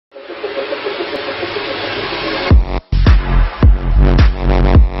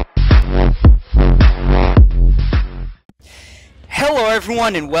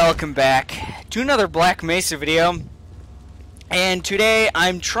everyone, and welcome back to another Black Mesa video. And today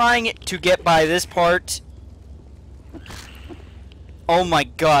I'm trying to get by this part. Oh my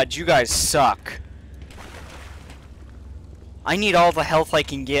god, you guys suck. I need all the health I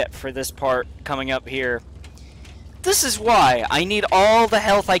can get for this part coming up here. This is why I need all the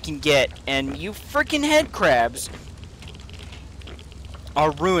health I can get, and you freaking head crabs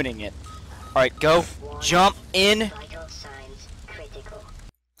are ruining it. Alright, go. Jump in.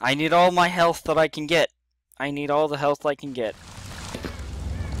 I need all my health that I can get. I need all the health I can get.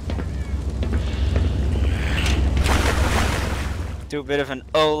 Do a bit of an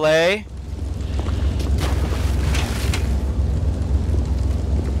ole.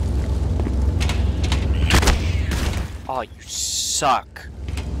 Oh, you suck.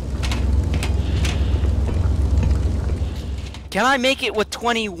 Can I make it with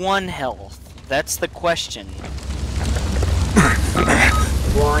 21 health? That's the question.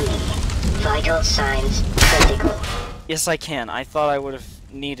 Warning. Vital signs critical. Yes, I can. I thought I would have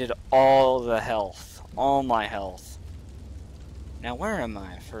needed all the health. All my health. Now, where am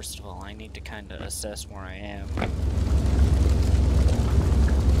I? First of all, I need to kind of assess where I am.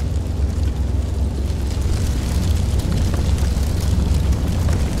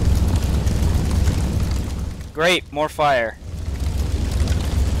 Great, more fire.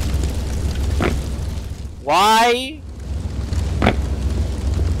 Why?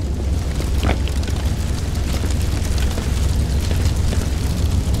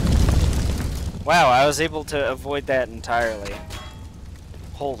 Wow, I was able to avoid that entirely.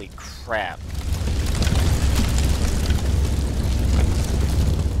 Holy crap.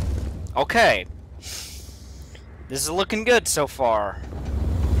 Okay. This is looking good so far.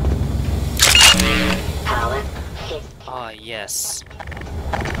 Power. Ah, yes.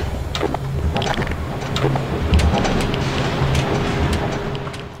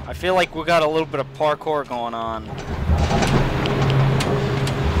 I feel like we got a little bit of parkour going on.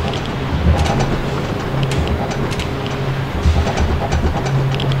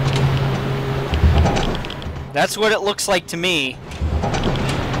 That's what it looks like to me.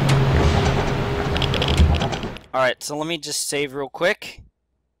 Alright, so let me just save real quick.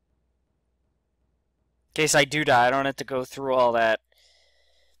 In case I do die, I don't have to go through all that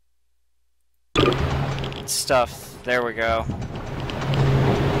stuff. There we go.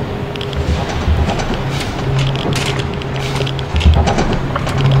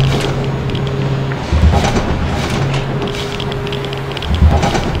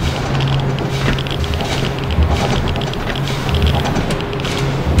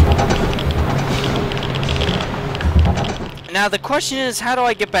 Now the question is, how do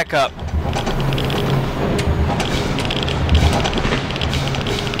I get back up?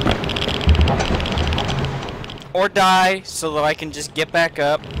 Or die, so that I can just get back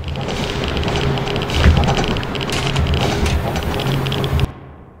up.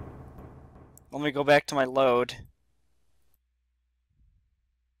 Let me go back to my load.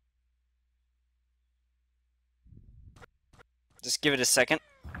 Just give it a second.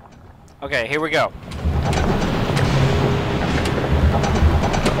 Okay, here we go.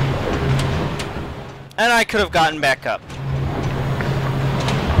 And I could have gotten back up.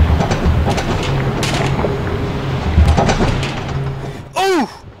 Ooh!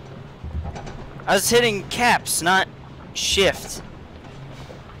 I was hitting caps, not shift.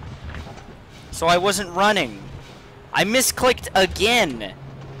 So I wasn't running. I misclicked again.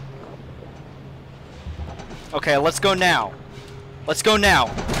 Okay, let's go now. Let's go now.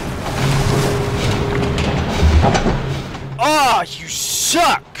 Oh, you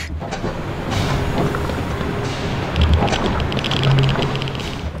suck!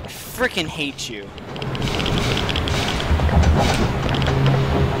 I freaking hate you.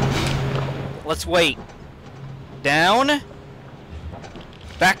 Let's wait. Down.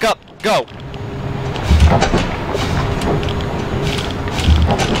 Back up. Go.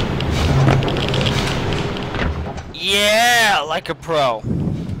 Yeah, like a pro.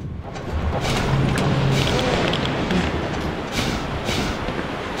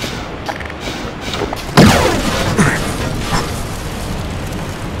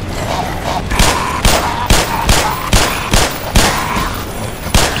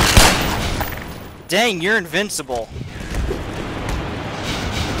 Dang, you're invincible.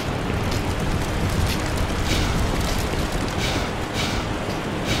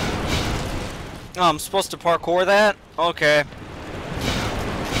 Oh, I'm supposed to parkour that? Okay.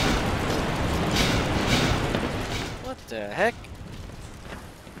 What the heck?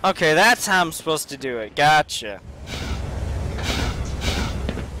 Okay, that's how I'm supposed to do it. Gotcha.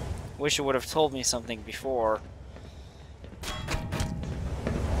 Wish it would have told me something before.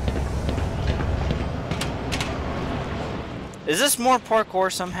 Is this more parkour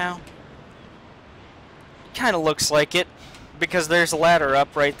somehow? Kind of looks like it, because there's a ladder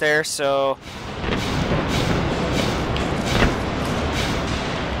up right there, so...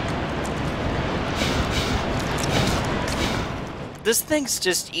 This thing's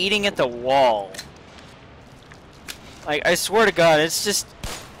just eating at the wall. Like, I swear to God, it's just...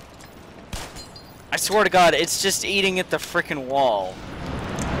 I swear to God, it's just eating at the frickin' wall.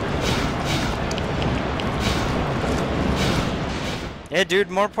 Yeah, dude,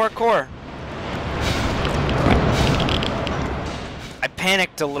 more parkour. I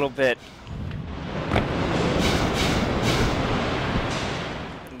panicked a little bit.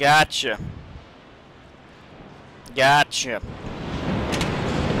 Gotcha. Gotcha.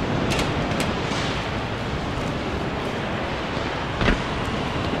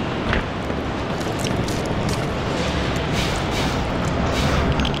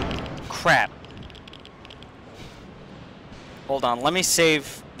 Crap. Hold on, let me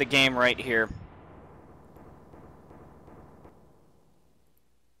save the game right here.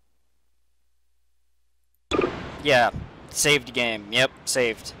 Yeah, saved game. Yep,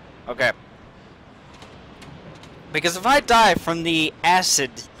 saved. Okay. Because if I die from the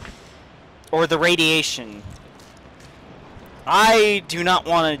acid or the radiation, I do not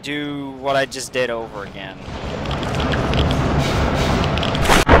want to do what I just did over again.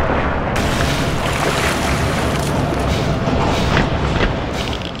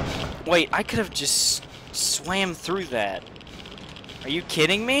 Wait, I could have just swam through that. Are you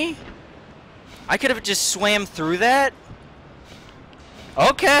kidding me? I could have just swam through that?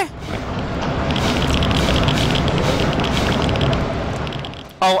 Okay.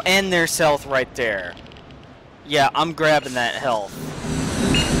 Oh, and there's health right there. Yeah, I'm grabbing that health.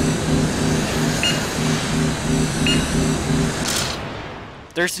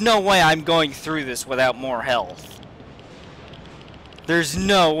 There's no way I'm going through this without more health. There's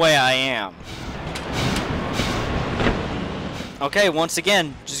no way I am. Okay, once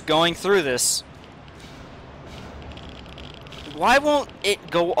again, just going through this. Why won't it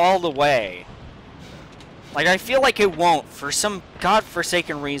go all the way? Like, I feel like it won't for some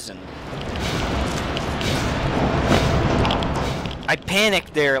godforsaken reason. I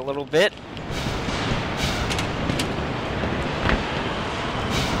panicked there a little bit.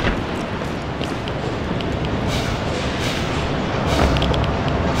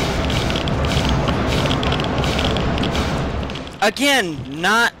 Again,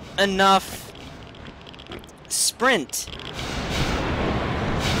 not enough sprint.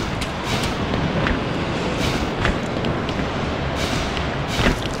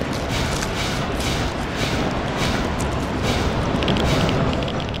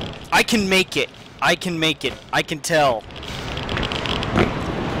 I can make it. I can make it. I can tell.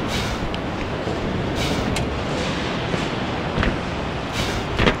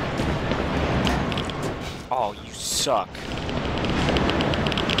 Oh, you suck.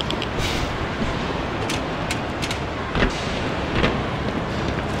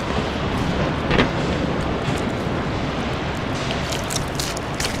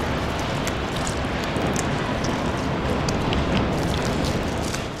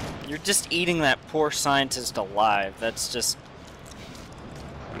 Just eating that poor scientist alive. That's just...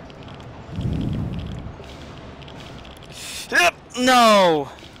 No!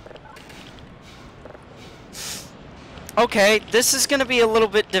 Okay, this is gonna be a little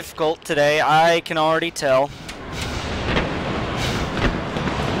bit difficult today. I can already tell.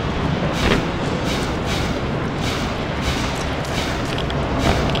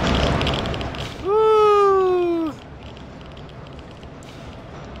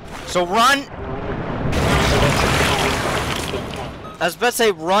 So run! I was about to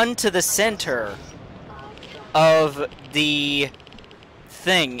say run to the center of the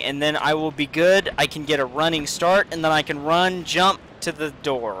thing, and then I will be good. I can get a running start, and then I can run, jump to the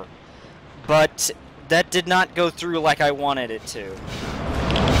door. But that did not go through like I wanted it to.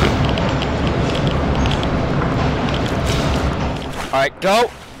 Alright,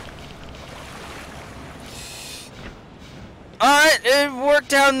 go! Alright, it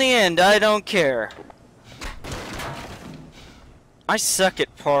worked out in the end. I don't care. I suck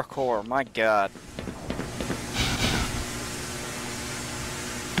at parkour, my god.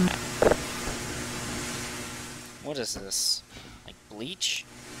 What is this? Like bleach?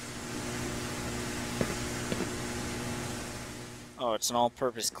 Oh, it's an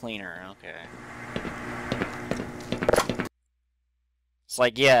all-purpose cleaner, okay. It's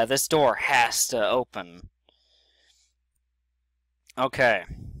like, yeah, this door has to open. Okay.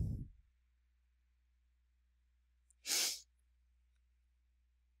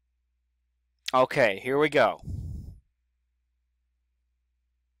 Okay, here we go.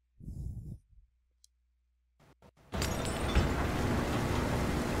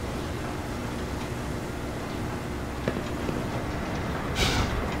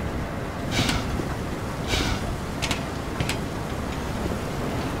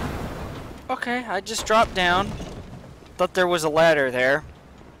 Okay, I just dropped down. Thought there was a ladder there.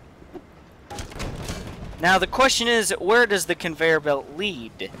 Now the question is, where does the conveyor belt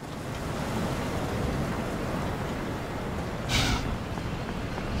lead?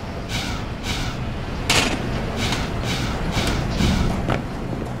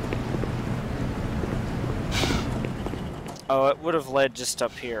 Oh, it would have led just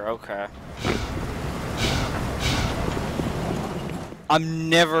up here. Okay. I'm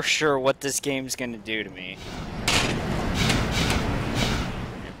never sure what this game's gonna do to me. It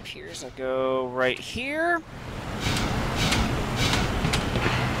appears I go right here.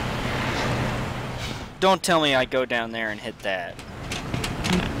 Don't tell me I go down there and hit that.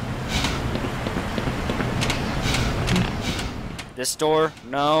 This door?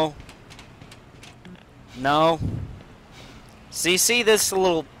 No. No. See this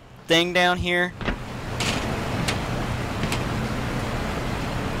little thing down here?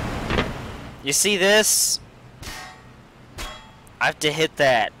 You see this? I have to hit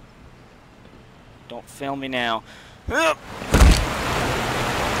that. Don't fail me now.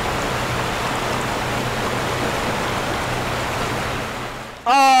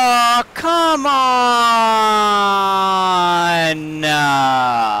 Oh, come on!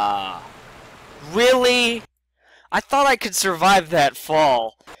 Really? I thought I could survive that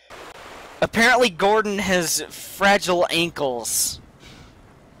fall. Apparently Gordon has fragile ankles.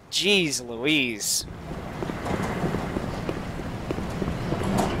 Jeez Louise.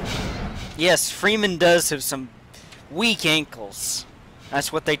 Yes, Freeman does have some weak ankles.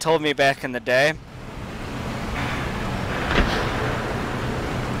 That's what they told me back in the day.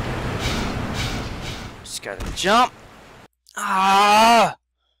 Just gotta jump. Ah!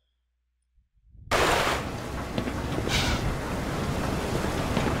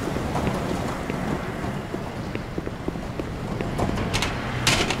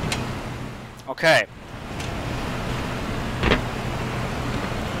 Okay.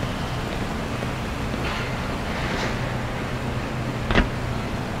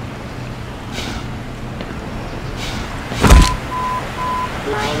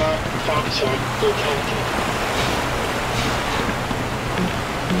 Minor fracture detected.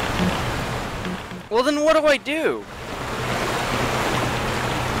 Well, then what do I do?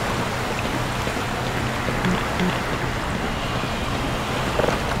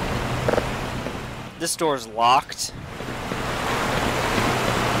 This door's locked.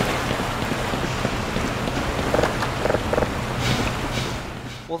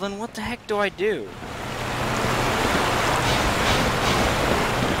 Well, then what the heck do I do?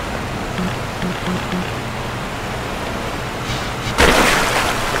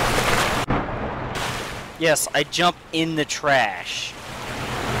 Yes, I jump in the trash.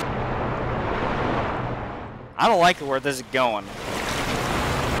 I don't like where this is going.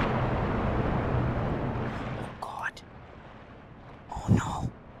 Oh God. Oh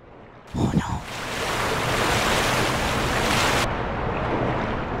no. Oh no.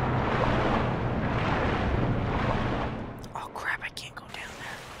 Oh crap, I can't go down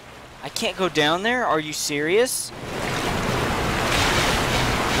there. I can't go down there? Are you serious?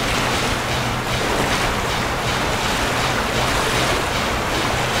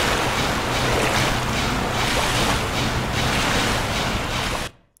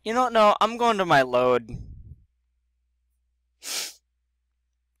 You know, no, I'm going to my load.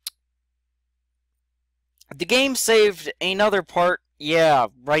 The game saved another part, yeah,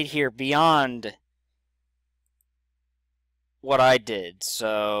 right here, beyond what I did,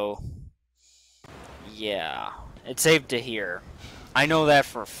 so yeah, it saved to here. I know that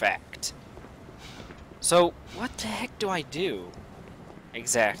for a fact. So, what the heck do I do?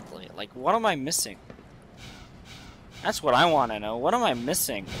 Exactly. Like, what am I missing? That's what I want to know. What am I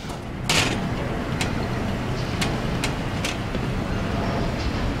missing?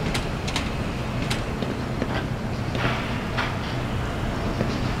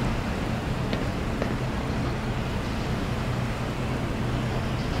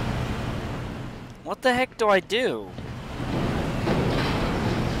 What the heck do I do?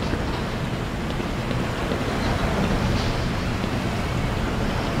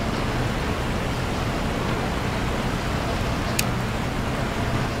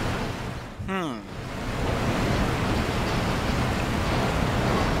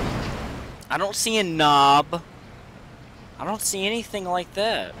 I don't see a knob. I don't see anything like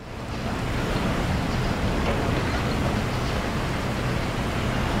that.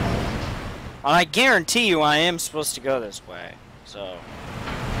 And I guarantee you I am supposed to go this way, so...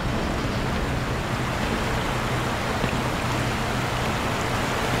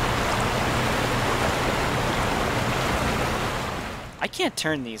 I can't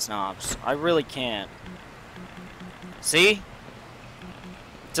turn these knobs. I really can't. See?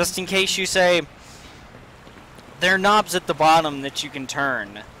 Just in case you say, there are knobs at the bottom that you can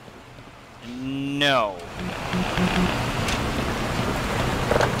turn. No.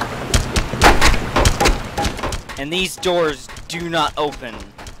 And these doors do not open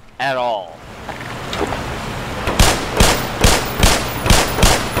at all.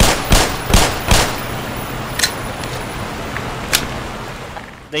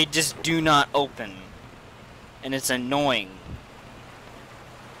 They just do not open. And it's annoying.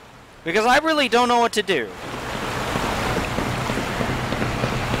 Because I really don't know what to do.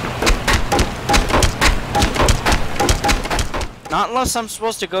 Not unless I'm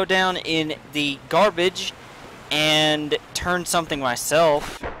supposed to go down in the garbage and turn something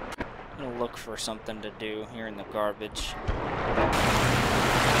myself. I'm gonna look for something to do here in the garbage.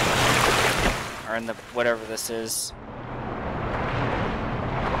 Or in the whatever this is.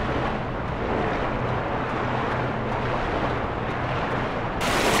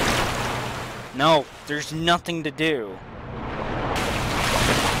 No, there's nothing to do.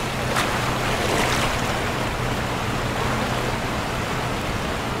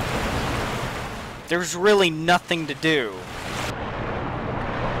 There's really nothing to do.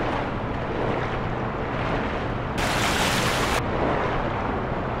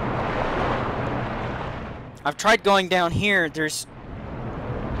 I've tried going down here, there's...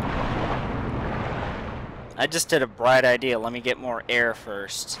 I just did a bright idea. Let me get more air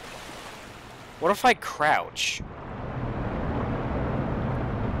first. What if I crouch?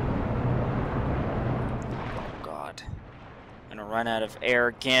 Oh God. I'm gonna run out of air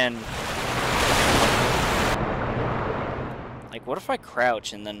again. Like, what if I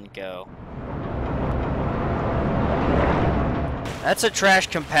crouch and then go? That's a trash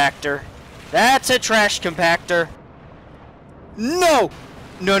compactor. That's a trash compactor. No!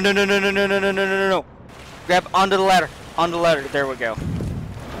 No, no, no, no, no, no, no, no, no, no, no. Grab onto the ladder. Onto the ladder. There we go.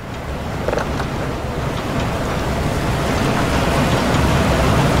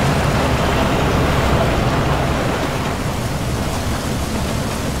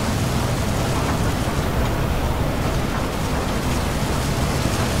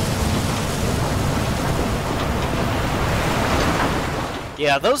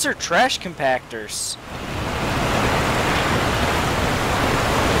 Yeah, those are trash compactors.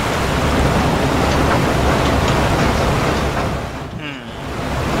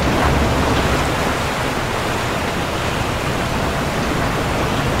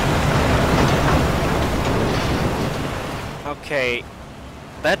 Okay,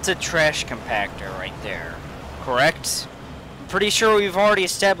 that's a trash compactor right there, correct? I'm pretty sure we've already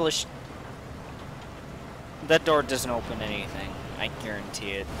established that door doesn't open anything. I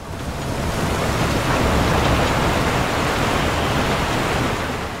guarantee it.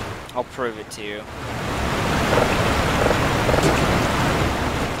 I'll prove it to you.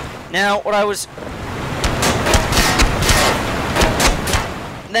 Now, what I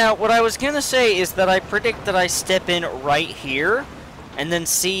was gonna say is that I predict that I step in right here and then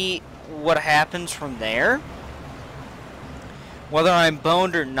see what happens from there. Whether I'm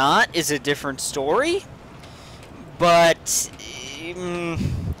boned or not is a different story, but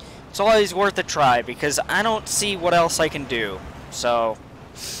it's always worth a try because I don't see what else I can do. So,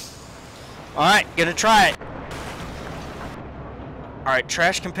 alright, gonna try it. Alright,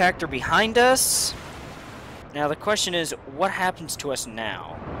 trash compactor behind us. Now the question is, what happens to us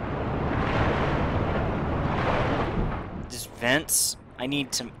now? Just vents? I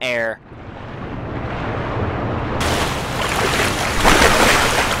need some air.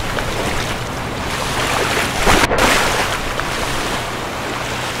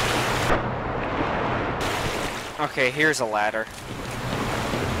 Okay, here's a ladder.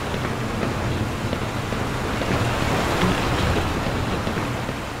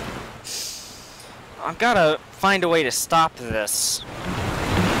 I've gotta find a way to stop this.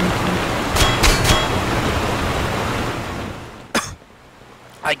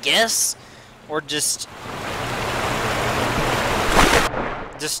 I guess? Or just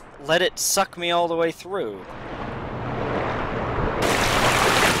let it suck me all the way through.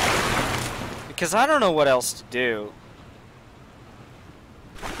 Because I don't know what else to do.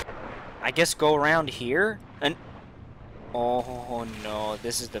 I guess go around here? And... oh no,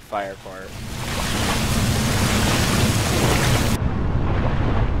 this is the fire part.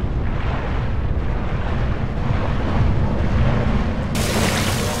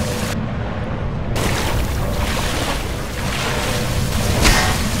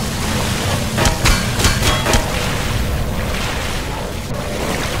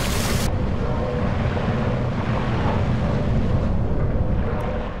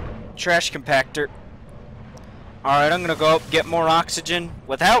 trash compactor. Alright, I'm gonna go up, get more oxygen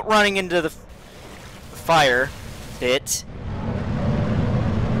without running into the fire pit.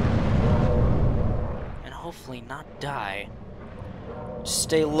 And hopefully not die. Just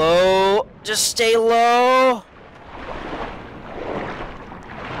stay low. Just stay low.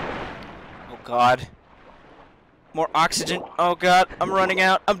 Oh god. More oxygen. Oh god, I'm running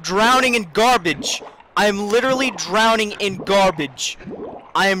out. I'm drowning in garbage. I am literally drowning in garbage.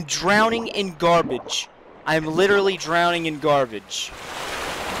 I am drowning in garbage. I am literally drowning in garbage.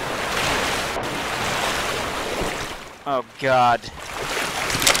 Oh god.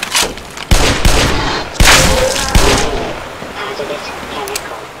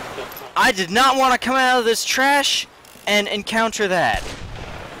 I did not want to come out of this trash and encounter that.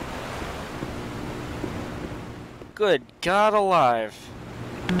 Good God alive.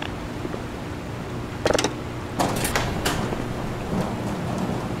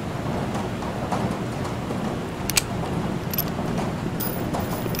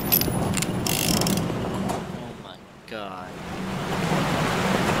 Oh my God.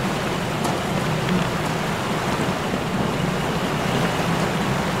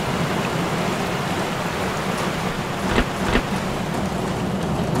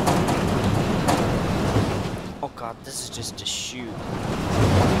 Oh god, this is just a shoot.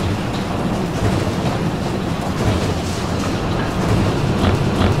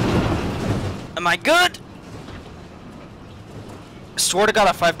 Am I good? Swear to god,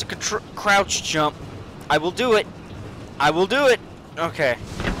 if I have to crouch jump, I will do it. I will do it. Okay.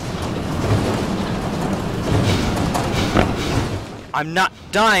 I'm not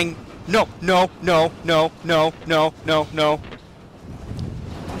dying. No, no, no, no, no, no, no, no.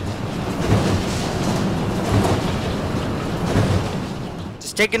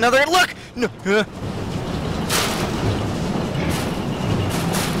 Just take another look. No.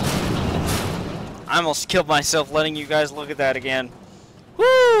 I almost killed myself letting you guys look at that again.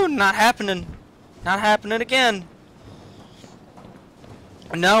 Woo! Not happening. Not happening again.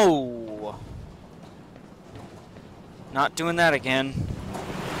 No. Not doing that again.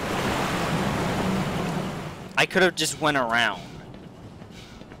 I could have just went around.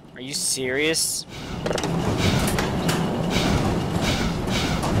 Are you serious?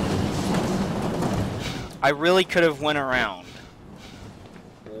 I really could have went around.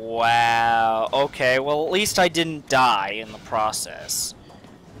 Wow. Okay, well at least I didn't die in the process.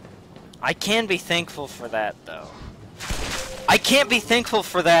 I can be thankful for that, though. I can't be thankful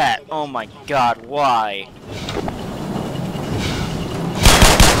for that! Oh my god, why?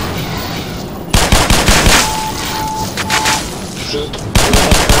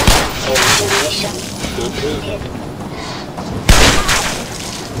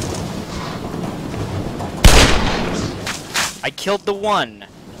 I killed the one.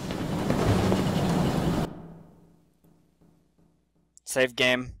 Save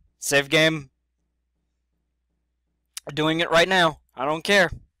game. Save game. I'm doing it right now. I don't care.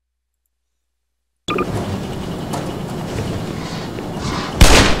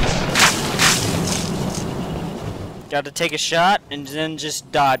 Got to take a shot and then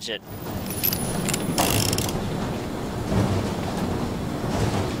just dodge it.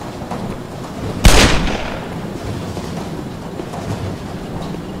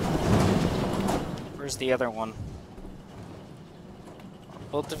 Where's the other one?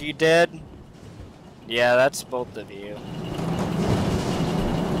 Both of you dead? Yeah, that's both of you.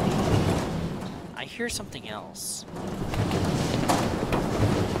 I hear something else.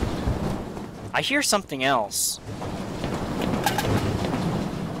 I hear something else.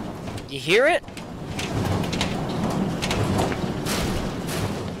 You hear it?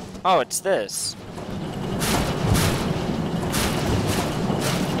 Oh, it's this.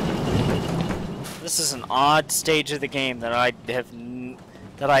 This is an odd stage of the game that I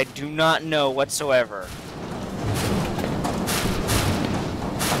do not know whatsoever.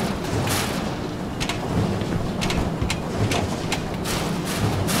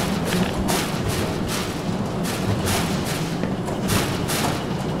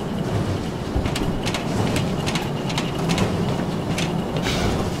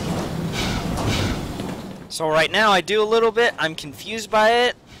 So right now I do a little bit, I'm confused by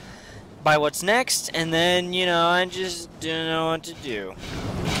it, by what's next, and then, you know, I just don't know what to do.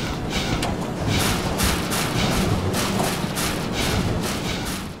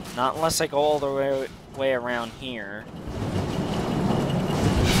 Not unless I go all the way around here.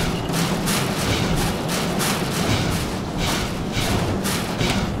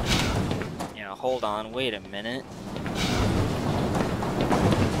 Yeah, hold on, wait a minute.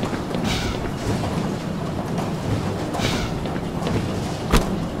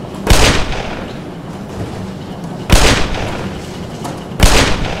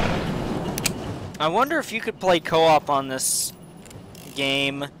 I wonder if you could play co-op on this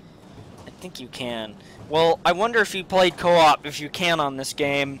game. I think you can. Well, I wonder if you played co-op, if you can on this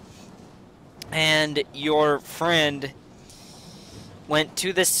game, and your friend went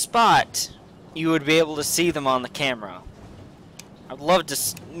to this spot, you would be able to see them on the camera. I'd love to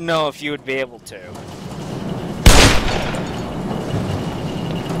know if you would be able to.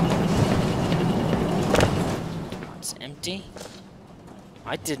 It's empty.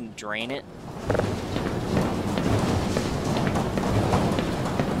 I didn't drain it.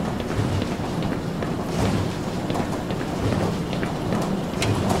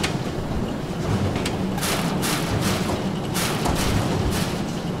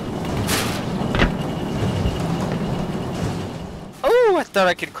 Oh, I thought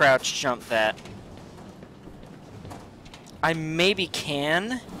I could crouch jump that. I maybe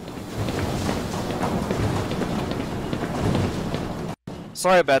can.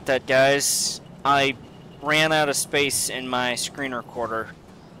 Sorry about that, guys. I ran out of space in my screen recorder,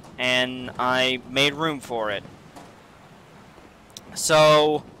 and I made room for it.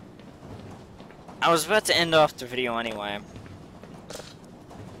 So, I was about to end off the video anyway.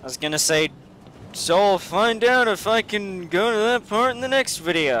 I was gonna say, so I'll find out if I can go to that part in the next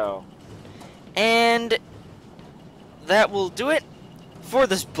video. And that will do it for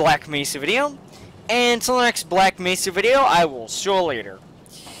this Black Mesa video. And until the next Black Mesa video, I will see you later.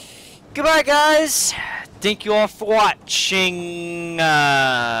 Goodbye, guys. Thank you all for watching.